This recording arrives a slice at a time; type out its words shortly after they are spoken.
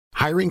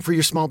Hiring for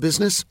your small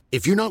business?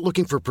 If you're not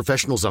looking for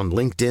professionals on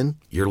LinkedIn,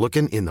 you're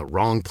looking in the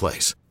wrong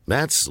place.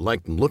 That's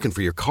like looking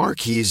for your car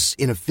keys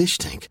in a fish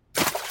tank.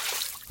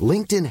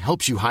 LinkedIn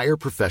helps you hire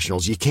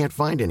professionals you can't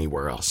find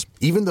anywhere else,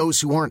 even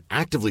those who aren't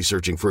actively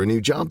searching for a new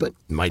job but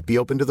might be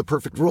open to the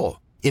perfect role.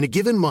 In a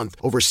given month,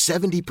 over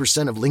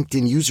 70% of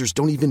LinkedIn users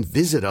don't even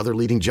visit other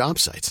leading job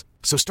sites.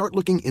 So start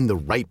looking in the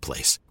right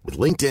place. With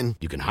LinkedIn,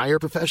 you can hire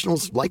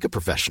professionals like a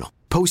professional.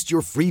 Post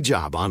your free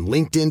job on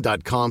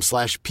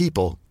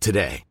linkedin.com/people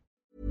today.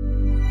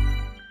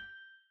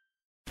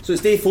 So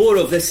it's day 4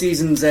 of this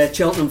season's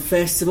Cheltenham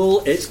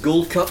Festival. It's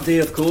Gold Cup day,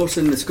 of course,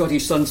 and the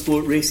Scottish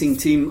Sunsport racing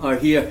team are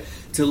here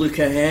to look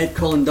ahead.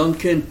 Colin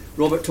Duncan,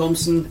 Robert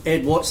Thompson,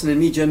 Ed Watson and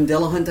me, Jim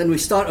Dillahunt. And we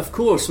start, of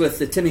course, with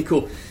the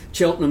Timiko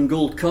Cheltenham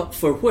Gold Cup,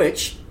 for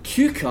which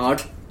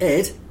Q-Card,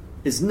 Ed,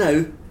 is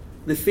now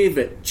the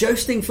favourite,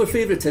 jousting for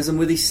favouritism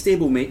with his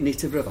stablemate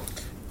Native River.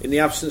 In the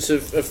absence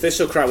of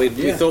Thistlecrack, we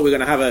thought we were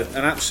going to have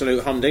an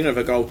absolute humdinger of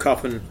a Gold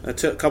Cup, and a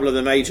couple of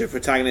the major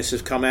protagonists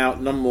have come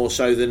out, none more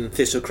so than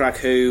Thistlecrack,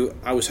 who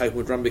I was hoping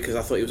would run because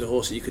I thought he was a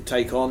horse that you could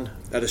take on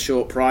at a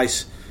short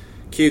price.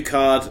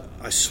 Q-Card,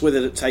 I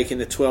swithered at taking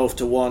the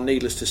 12-1,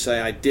 needless to say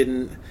I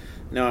didn't.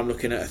 Now I'm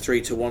looking at a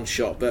 3-1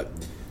 shot, but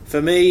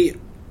for me,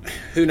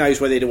 who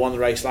knows whether he'd have won the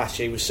race last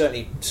year. He was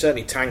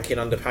certainly tanking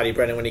under Paddy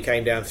Brennan when he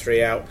came down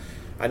 3 out.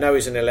 I know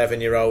he's an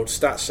 11-year-old,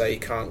 stats say he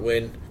can't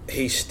win.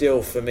 He's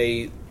still, for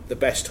me, the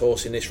best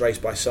horse in this race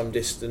by some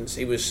distance.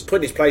 He was put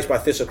in his place by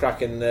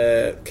Thistlecrack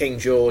in King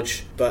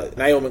George, but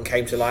an ailment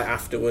came to light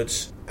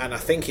afterwards, and I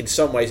think in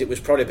some ways it was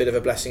probably a bit of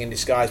a blessing in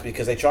disguise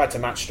because they tried to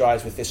match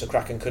strides with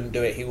Thistlecrack and couldn't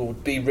do it. He will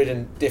be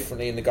ridden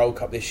differently in the Gold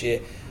Cup this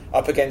year.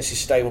 Up against his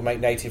stablemate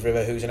Native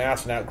River, who's an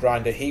out-and-out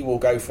grinder, he will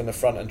go from the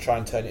front and try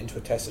and turn it into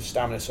a test of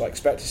stamina. So I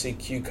expect to see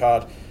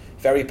Q-Card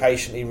very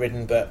patiently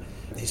ridden, but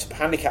his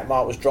handicap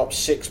mark was dropped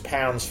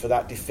 £6 for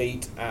that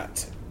defeat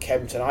at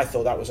Kempton. I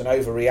thought that was an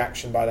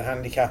overreaction by the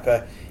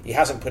handicapper. He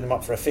hasn't put him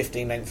up for a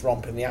 15-length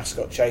romp in the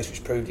Ascot Chase,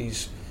 which proved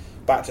he's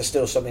back to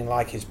still something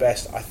like his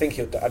best. I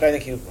don't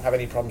think he'll have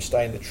any problem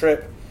staying the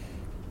trip.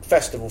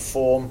 Festival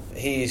form,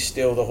 he is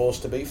still the horse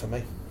to beat for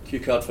me.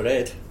 Q-Card for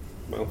Ed.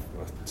 Well,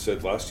 I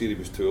said last year he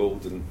was too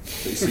old, and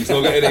he's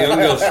not getting any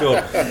younger,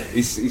 so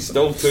he's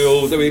still too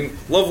old. I mean,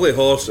 lovely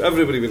horse,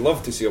 everybody would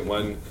love to see him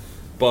win,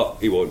 but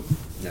he won't.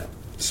 No.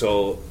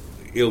 So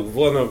he'll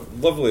run a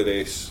lovely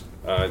race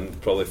and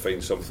probably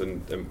find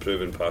something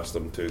improving past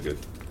him too good.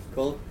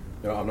 Colin?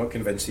 No, I'm not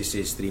convinced he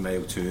says 3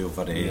 mile 2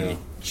 over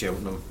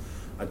Cheltenham.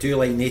 I do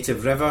like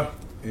Native River,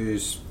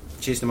 who's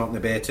chasing him up in the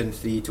betting,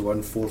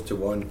 3-1,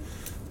 4-1.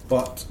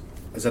 But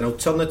as an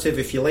alternative,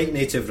 if you like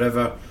Native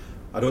River,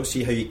 I don't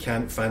see how you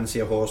can't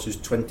fancy a horse who's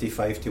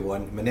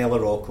 25-1,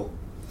 Manila Rocco.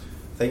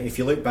 I think if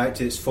you look back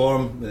to its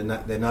form,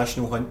 the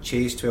National Hunt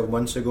Chase 12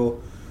 months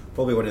ago,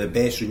 probably one of the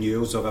best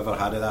renewals I've ever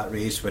had of that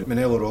race, when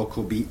Manila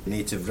Rocco beat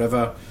Native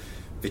River.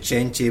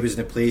 Vicente was in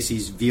the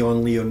places,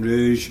 Vion Leon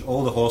Rouge,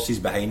 all the horses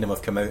behind him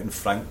have come out in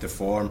frank to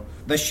form.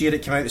 This year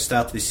it came out at the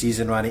start of the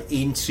season, ran at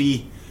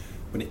Aintree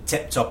when it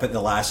tipped up at the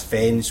last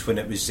fence when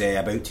it was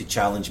about to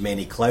challenge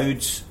Many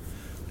Clouds.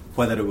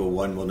 Whether it will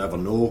win, we'll never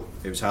know.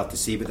 It was hard to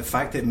say, but the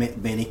fact that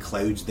Many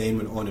Clouds then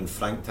went on in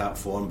frank tap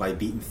form by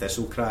beating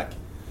Thistlecrack,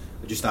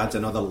 it just adds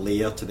another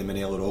layer to the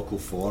Manila Rocco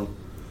form.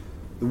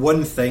 The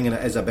one thing, and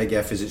it is a big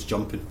if, is it's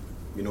jumping.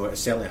 You know, it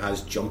certainly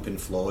has jumping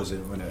flaws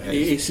when it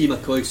is. AC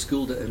McCoy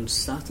schooled at him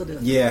Saturday.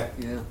 Yeah.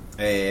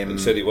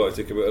 And said he wanted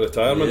to come out of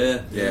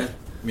retirement. Yeah.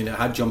 I mean, it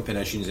had jumping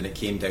issues and it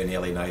came down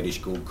early in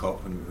Irish Gold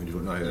Cup, and we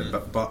don't know how.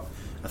 But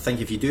I think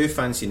if you do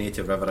fancy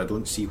Native River, I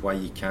don't see why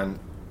you can't.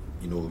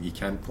 You know, you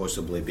can't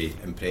possibly be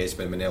impressed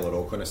by Manila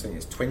Rocco. And I think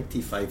it's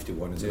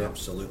 25-1 is an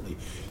absolutely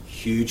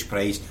huge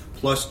price.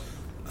 Plus,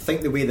 I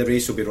think the way the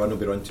race will be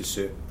run to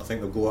suit. I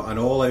think they'll go an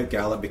all-out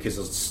gallop because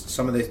there's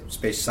some of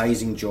the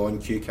sizing John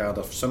Q-Card,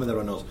 or some of the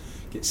runners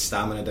get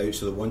stamina out,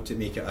 so they want to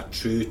make it a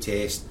true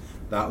test.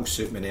 That'll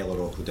suit Manila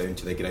Rocco down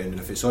to the ground, and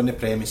if it's on the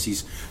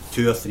premises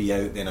 2 or 3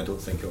 out, then I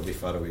don't think it'll be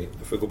far away.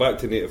 If we go back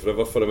to Native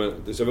River for a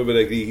minute, does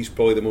everybody agree he's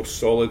probably the most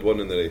solid one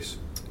in the race?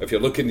 If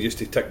you're looking just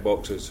to tick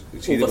boxes,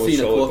 is he the most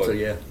solid one?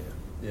 Yeah.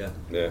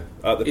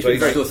 At the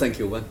price, I don't think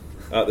he'll win.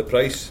 At the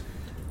price,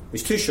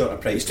 he's too short a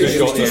price. He's too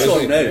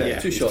short now. Yeah.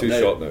 Too short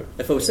now.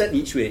 If I was sitting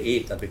each way at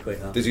 8, I'd be quite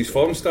happy. Does his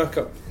form stack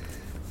up?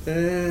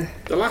 The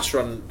last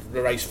run,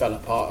 the race fell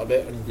apart a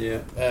bit,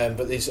 and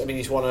but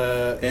he's won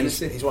a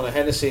Hennessy. He's won a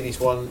Hennessy and he's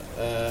won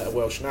a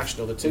Welsh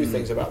National. The two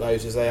things about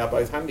those is they are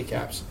both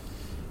handicaps,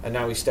 and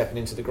now he's stepping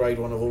into the Grade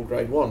 1 of all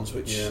Grade 1s,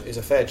 which is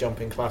a fair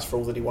jumping class for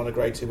all that he won a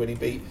Grade 2 when he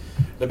beat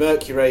the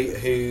Mercury,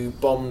 who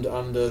bombed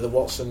under the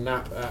Watson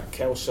nap at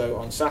Kelso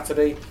on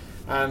Saturday,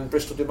 and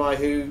Bristol Dubai,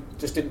 who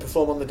just didn't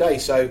perform on the day.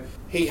 So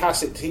he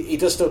has it. He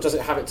still does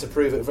have it to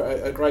prove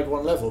at a Grade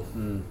 1 level.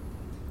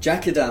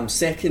 Jackadam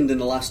second in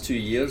the last 2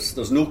 years.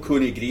 There's no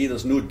Coney Gree,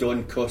 there's no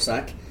Don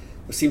Cossack.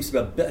 There seems to be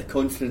a bit of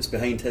confidence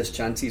behind his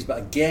chances, but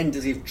again,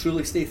 does he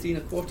truly stay 3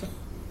 1/4?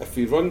 If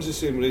he runs the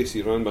same race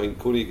he ran behind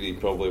Coney Green,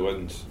 probably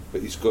wins,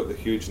 but he's got the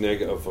huge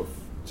negative of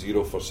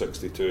 0 for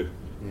 62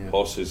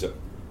 horses at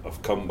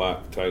have come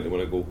back trying to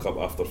win a Gold Cup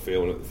after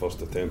failing at the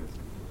first attempt.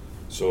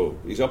 So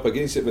he's up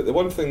against it. But the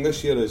one thing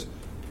this year is,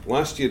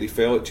 last year he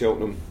fell at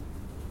Cheltenham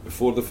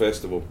before the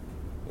festival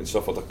and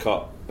suffered a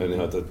cut, and he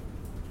had an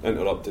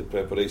interrupted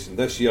preparation.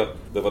 This year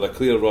they've had a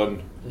clear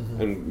run,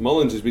 and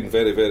Mullins has been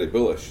very, very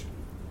bullish.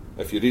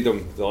 If you read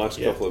him the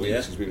last couple of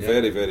weeks, he's been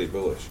very, very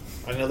bullish.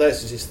 I know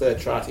this is his third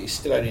try. He's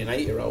still only an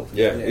 8-year-old.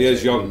 Yeah, he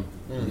is young.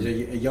 He's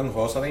a young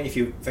horse. I think if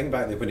you think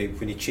back when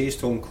he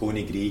chased home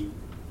Coney Gree,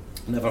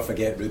 never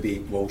forget Ruby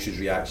Walsh's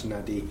reaction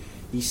that day.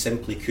 He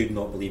simply could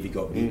not believe he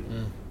got beat.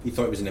 He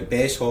thought he was in the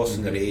best horse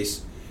in the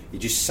race. He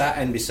just sat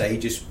in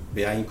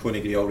behind Coney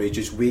Gree already,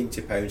 just waiting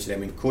to pounce on him.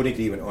 When Coney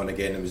Gree went on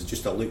again, it was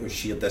just a look of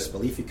sheer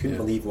disbelief. He couldn't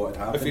believe what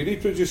had happened. If he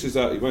reproduces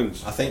that, he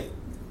wins. I think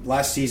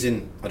last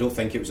season, I don't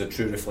think it was a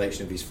true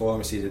reflection of his form.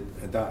 I said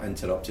that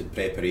interrupted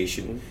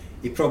preparation.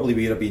 He probably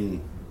would have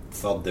been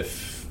third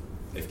if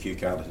Q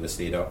Card had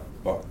stayed up.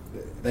 But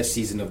this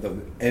season,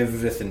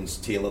 everything's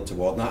tailored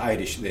toward that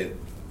the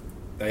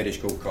Irish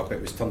Gold Cup. It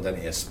was turned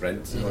into a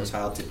sprint. It's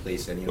hard to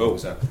place in. It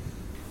was a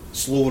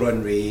slow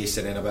run race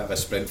and then a bit of a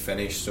sprint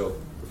finish. So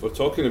if we're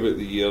talking about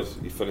the year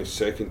he finished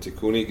second to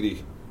Coney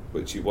Gree,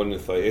 which he won the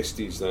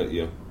Thyestes that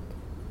year,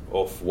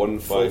 off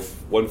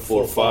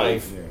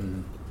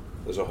 145.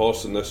 There's a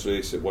horse in this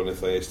race that won the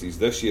Thyestes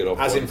this year off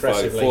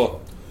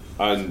 154,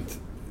 and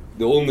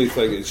the only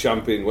thing is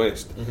Champagne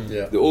West.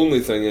 The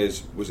only thing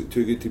is, was it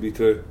too good to be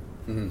true?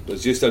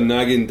 There's just a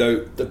nagging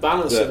doubt. The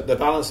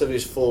balance of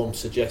his form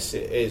suggests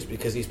it is,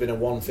 because he's been a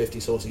 150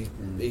 horse.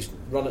 He's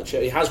run at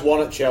he has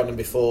won at Cheltenham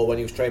before when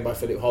he was trained by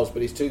Philip Hobbs,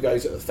 but his 2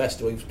 goes at the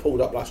festival. He was pulled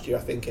up last year,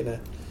 I think, in a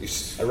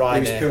Ryanair. He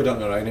was pulled up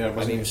in a Ryanair,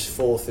 and he was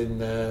fourth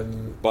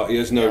in. But he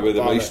is now with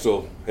the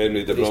maestro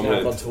Henry de Bromhead. He's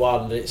now gone to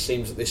Ireland, and it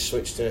seems that this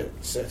switch to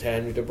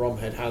Henry de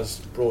Bromhead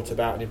has brought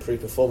about an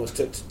improved performance.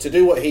 To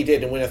do what he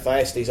did and win a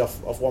Thyestes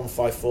off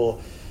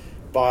 154.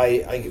 By,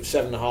 I think it was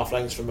 7.5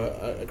 lengths from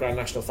a Grand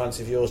National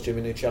fancy of yours,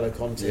 Jimmy Nucello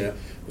Conti. It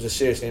was a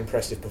seriously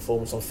impressive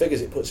performance. On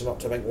figures, it puts him up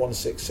to, I think,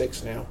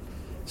 166 now.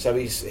 So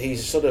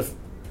he's sort of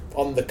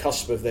on the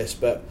cusp of this,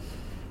 but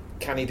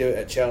can he do it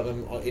at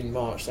Cheltenham in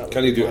March?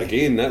 Can he do it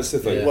again? That's the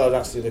thing. Well,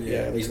 that's the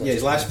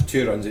his last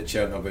 2 runs at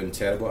Cheltenham have been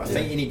terrible. I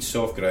think he needs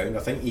soft ground.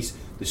 I think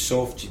the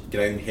soft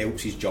ground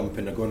helps his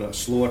jumping. They're going at a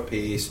slower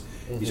pace.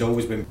 He's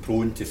always been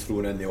prone to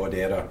throwing in the odd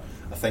error.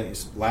 I think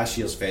it's last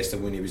year's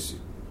festival when he was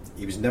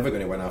never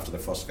going to win after the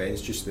first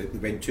fence. Just they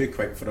went too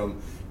quick for him.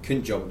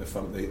 Couldn't jump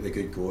the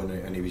good go,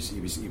 and he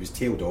was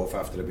tailed off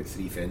after about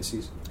 3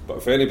 fences. But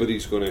if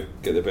anybody's going to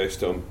get the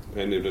best of him,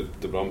 Henry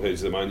de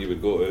Bromhead's the man you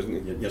would go to,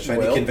 isn't he? You're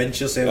trying to convince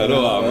yourself. I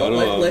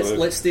know.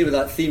 Let's stay with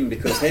that theme,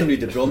 because Henry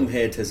de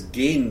Bromhead has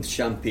gained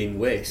Champagne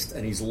West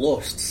and he's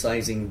lost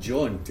Sizing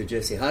John to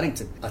Jesse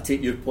Harrington. I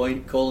take your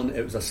point, Colin.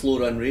 It was a slow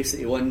run race that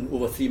he won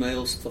over 3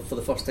 miles for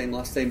the first time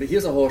last time. But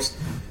here's a horse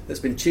that's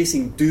been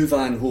chasing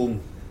Duvan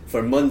home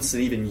for months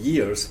and even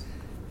years.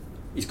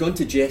 He's gone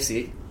to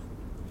Jesse.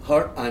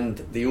 Her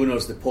and the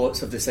owners, the Potts,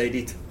 have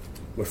decided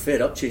we're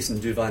fed up chasing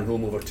Duvan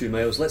home over 2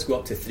 miles. Let's go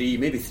up to 3,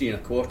 maybe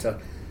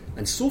 3.25.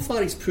 And so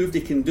far he's proved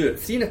he can do it.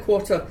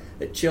 3.25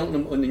 at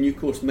Cheltenham on the new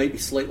course might be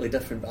slightly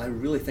different, but I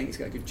really think he's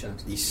got a good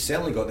chance. He's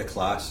certainly got the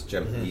class,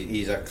 Jim.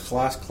 He's a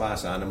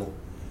class animal,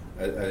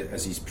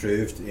 as he's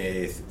proved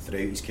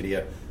throughout his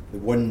career. The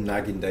one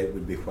nagging doubt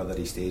would be whether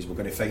he stays. We're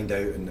going to find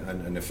out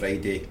on the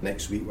Friday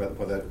next week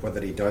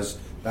whether he does.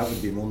 That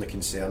would be my only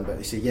concern. But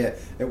you say,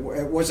 it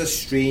was a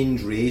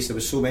strange race. There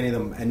was so many of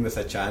them in with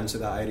a chance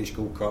at that Irish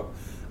Gold Cup,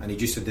 and he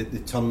just had the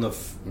turn of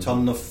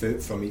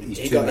foot from his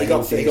he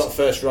got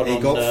first run.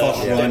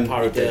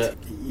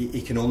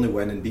 He can only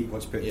win and beat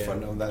what's put in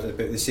front of him. But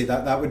they say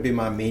that would be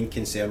my main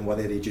concern,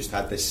 whether they just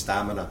had this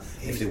stamina.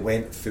 If they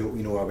went full,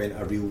 went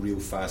a real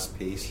fast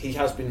pace. He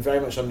has been very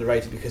much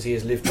underrated because he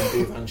has lived in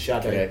Duvan's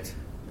shadow. Correct.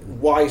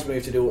 Wise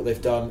move to do what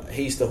they've done.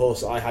 He's the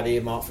horse that I had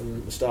earmarked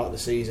from the start of the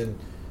season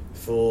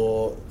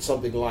for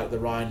something like the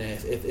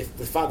Ryanair. If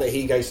the fact that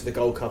he goes to the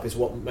Gold Cup is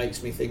what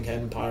makes me think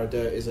Empire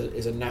Dirt is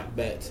a nap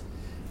bet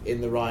in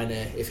the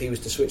Ryanair. If he was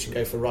to switch and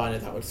go for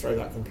Ryanair, that would throw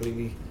that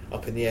completely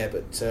up in the air.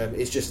 But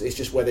it's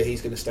just whether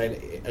he's going to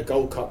stay in a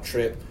Gold Cup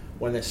trip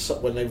when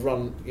they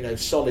run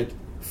solid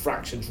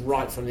fractions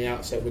right from the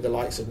outset with the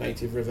likes of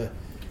Native River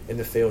in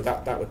the field.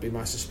 That would be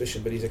my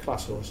suspicion. But he's a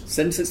class horse.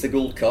 Since it's the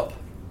Gold Cup,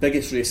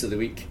 biggest race of the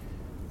week,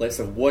 let's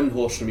have one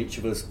horse from each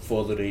of us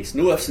for the race.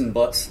 No ifs and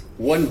buts.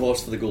 One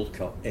horse for the Gold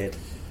Cup. Ed.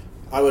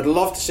 I would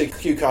love to see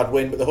Q Card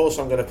win, but the horse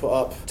I'm going to put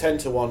up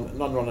 10-1,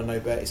 none runner, no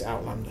bet, is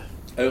Outlander.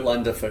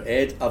 Outlander for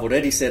Ed. I've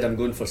already said I'm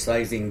going for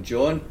Sizing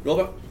John.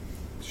 Robert?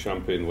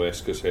 Champagne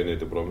West, because Henry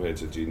de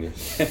Bromhead's a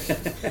genius.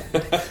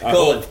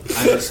 Colin?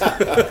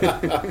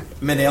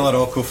 Manella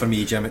Rocco for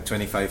me, Jim, at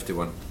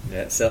 25-1.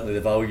 Yeah, certainly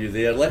the value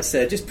there. Let's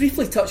just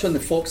briefly touch on the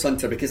Fox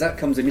Hunter, because that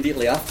comes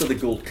immediately after the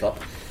Gold Cup,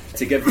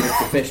 to give the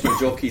professional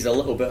jockeys a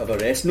little bit of a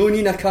rest. No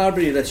Nina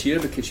Carberry this year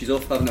because she's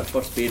off having her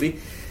first baby.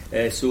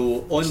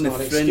 So on it's the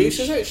not an fringe, excuse,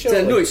 is it?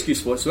 Surely? no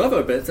excuse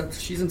whatsoever. But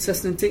she's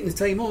insisting on taking the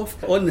time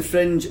off. On the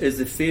fringe is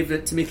the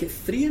favourite to make it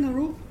 3 in a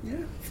row. Yeah,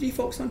 3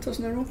 Fox Hunters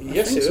in a row.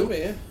 Yes, it will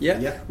be.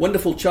 Yeah.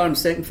 Wonderful Charm,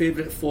 second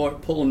favourite for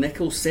Paul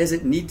Nicholls. Says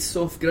it needs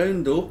soft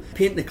ground though.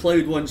 Paint the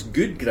Cloud wants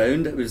good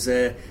ground. It was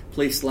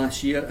placed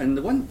last year, and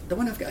the one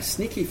I've got a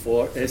sneaky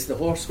for is the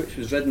horse which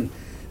was ridden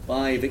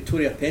by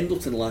Victoria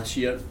Pendleton last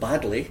year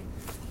badly,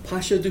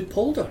 Pasha du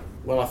Polder.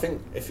 Well, I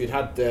think if you'd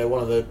had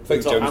one of the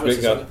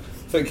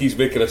I think he's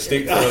making a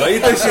stake for the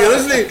ride this year,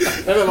 isn't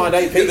he? Never mind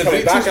AP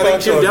coming back. I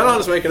think Jim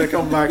Dillon's making a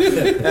comeback.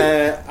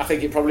 I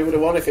think it probably would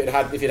have won if you'd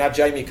had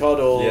Jamie Codd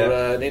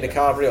or Nina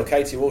Carberry or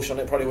Katie Walsh on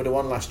it. Probably would have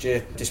won last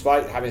year,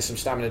 despite having some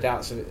stamina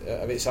doubts of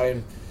its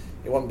own.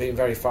 It wasn't being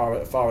very far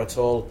at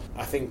all.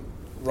 I think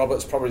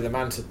Robert's probably the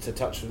man to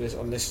touch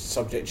on this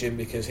subject, Jim,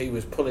 because he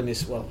was pulling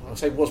his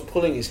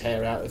pulling his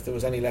hair out if there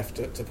was any left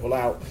to pull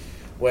out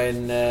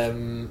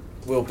when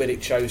Will Biddick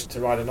chose to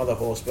ride another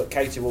horse. But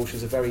Katie Walsh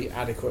is a very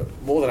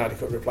more than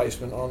adequate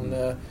replacement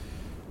on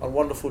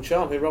Wonderful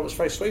Charm, who Robert's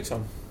very sweet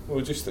on. Well,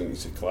 I just think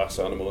he's a class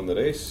animal in the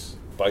race.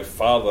 By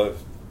far the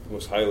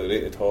most highly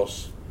rated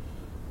horse.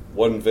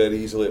 Won very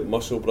easily at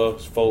Musselburgh,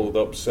 followed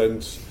up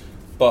since.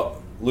 But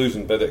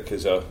losing Biddick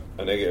is a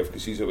negative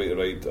because he's away to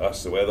ride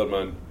Ask the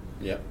Weatherman.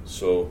 Yeah.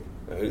 So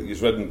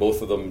he's ridden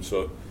both of them,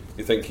 so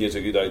you think he has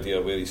a good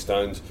idea where he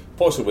stands.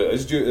 Possibly it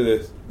is due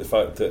to the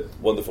fact that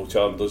Wonderful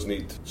Charm does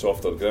need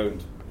softer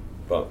ground,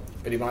 but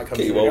he might come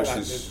Katie Walsh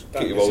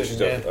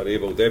is an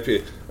able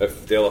deputy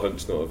if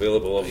Delahunt's not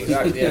available, obviously.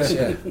 Exactly, yes,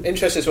 yeah.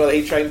 Interesting as well that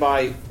used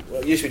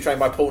to be trained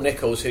by Paul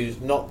Nicholls, who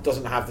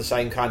doesn't have the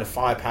same kind of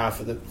firepower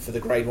for the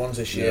Grade 1s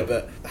this year,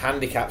 but the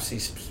handicaps,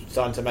 he's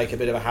starting to make a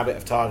bit of a habit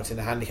of targeting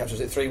the handicaps.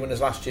 Was it 3 winners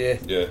last year?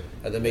 Yeah.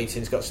 At the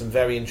meetings, got some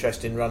very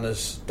interesting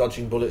runners,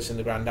 Dodging Bullets in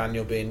the Grand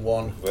Annual being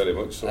one. Very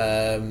much so.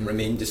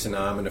 Remain de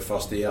Sanam in the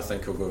first day, I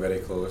think he'll go very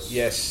close.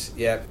 Yes,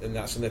 yeah, and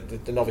that's in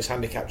the novice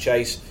handicap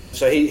chase.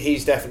 So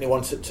he's definitely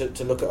one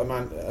to look at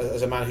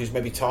as a man who's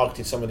maybe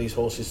targeted some of these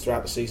horses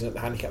throughout the season at the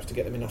handicaps to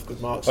get them enough good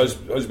marks. Has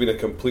been a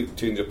complete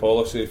change of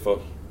policy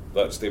for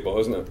that stable,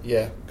 hasn't it?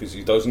 Yeah. Because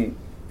he doesn't,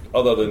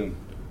 other than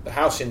the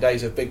halcyon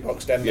days of Big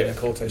Box Denman and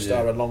Corto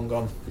Star are long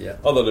gone. Yeah.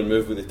 Other than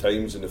move with the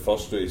times in the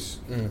first race,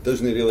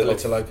 doesn't he really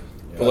Politologue.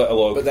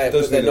 Politologue.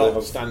 But they're not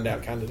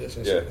standout candidates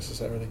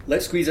necessarily.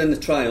 Let's squeeze in the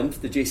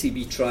Triumph, the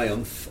JCB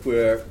Triumph,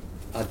 where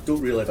I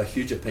don't really have a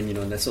huge opinion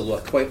on this, although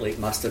I quite like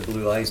Master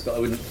Blue Eyes, but I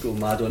wouldn't go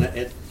mad on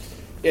it.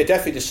 Yeah,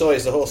 Defi DeSoy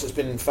is the horse that's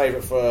been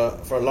favourite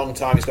for a long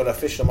time. He's got an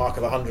official mark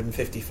of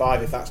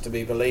 155, if that's to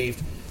be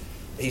believed.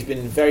 He's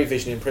been very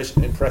visually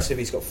impressive.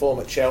 He's got form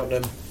at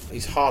Cheltenham.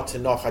 He's hard to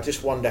knock. I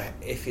just wonder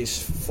if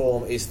his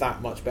form is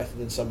that much better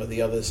than some of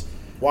the others.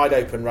 Wide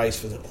open race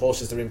for the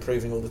horses that are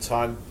improving all the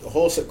time. The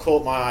horse that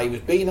caught my eye, he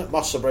was being at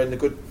Musselburgh in the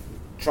good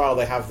trial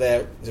they have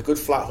there. There's a good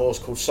flat horse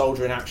called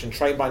Soldier in Action,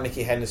 trained by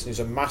Nicky Henderson, who's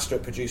a master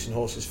at producing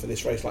horses for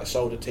this race, like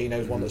Soldier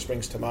Tino's one that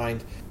springs to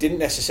mind. Didn't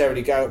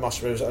necessarily go at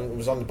Musselburgh,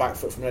 was on the back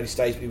foot from an early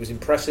stage, but he was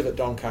impressive at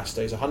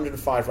Doncaster. He's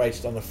 105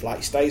 rated on the flat.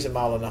 He stays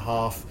 1.5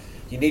 miles.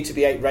 You need to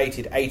be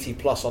rated 80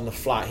 plus on the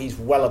flat. He's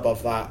well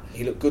above that.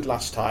 He looked good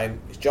last time.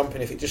 He's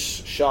jumping. If it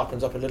just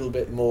sharpens up a little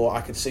bit more, I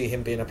could see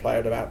him being a player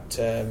at about,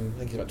 I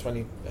think he's about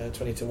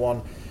 20 to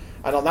 1.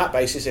 And on that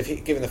basis,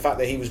 given the fact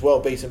that he was well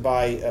beaten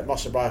by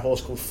Musselburgh by a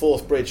horse called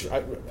Fourth Bridge,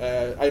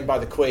 owned by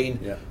the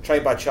Queen,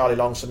 trained by Charlie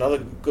Longson, another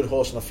good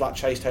horse on the flat,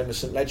 chased home the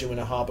St Leger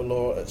winner Harbour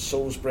Law at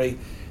Salisbury.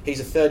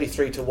 He's a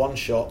 33 to 1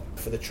 shot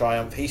for the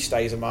Triumph. He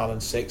stays 1.6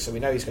 miles, so we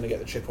know he's going to get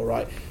the triple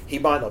right. He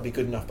might not be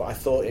good enough, but I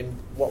thought in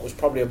what was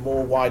probably a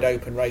more wide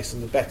open race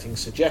than the betting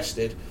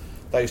suggested,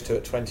 those two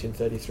at 20 and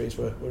 33s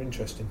were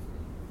interesting.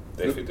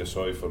 Defi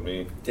DeSoy for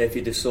me.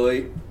 Defi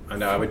DeSoy.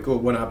 And I would go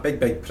one at a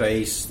big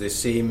price, the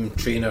same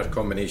trainer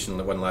combination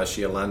that won last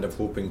year, Land of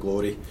Hope and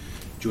Glory.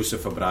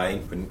 Joseph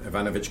O'Brien, when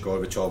Ivanovic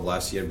Gorbachev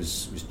last year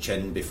was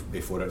chinned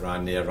before it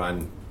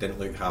didn't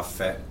look half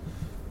fit,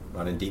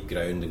 ran in deep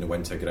ground, in the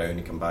winter ground,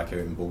 he came back out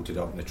and bolted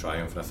up in the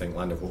Triumph. And I think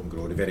Land of Hope and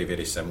Glory, very,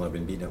 very similar,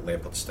 been beaten at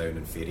Leopardstown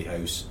and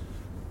Fairyhouse,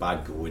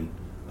 bad going.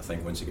 I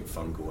think once you get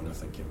fun going, I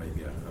think it might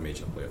be a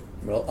major player.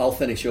 Well, I'll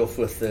finish off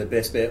with the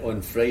best bet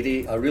on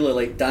Friday. I really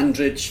like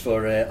Dandridge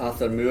for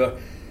Arthur Moore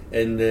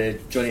in the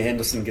Johnny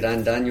Henderson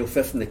Grand Annual,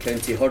 5th in the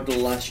county hurdle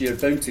last year,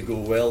 bound to go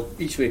well.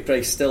 Each way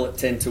price still at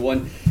 10 to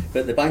 1.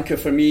 But the banker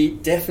for me,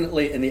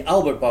 definitely in the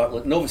Albert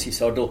Bartlett Novices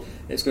hurdle,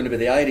 it's going to be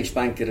the Irish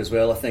banker as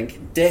well, I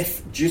think.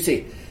 Death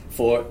Duty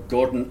for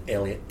Gordon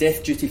Elliott.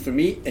 Death Duty for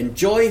me.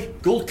 Enjoy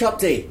Gold Cup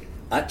Day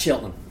at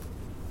Cheltenham.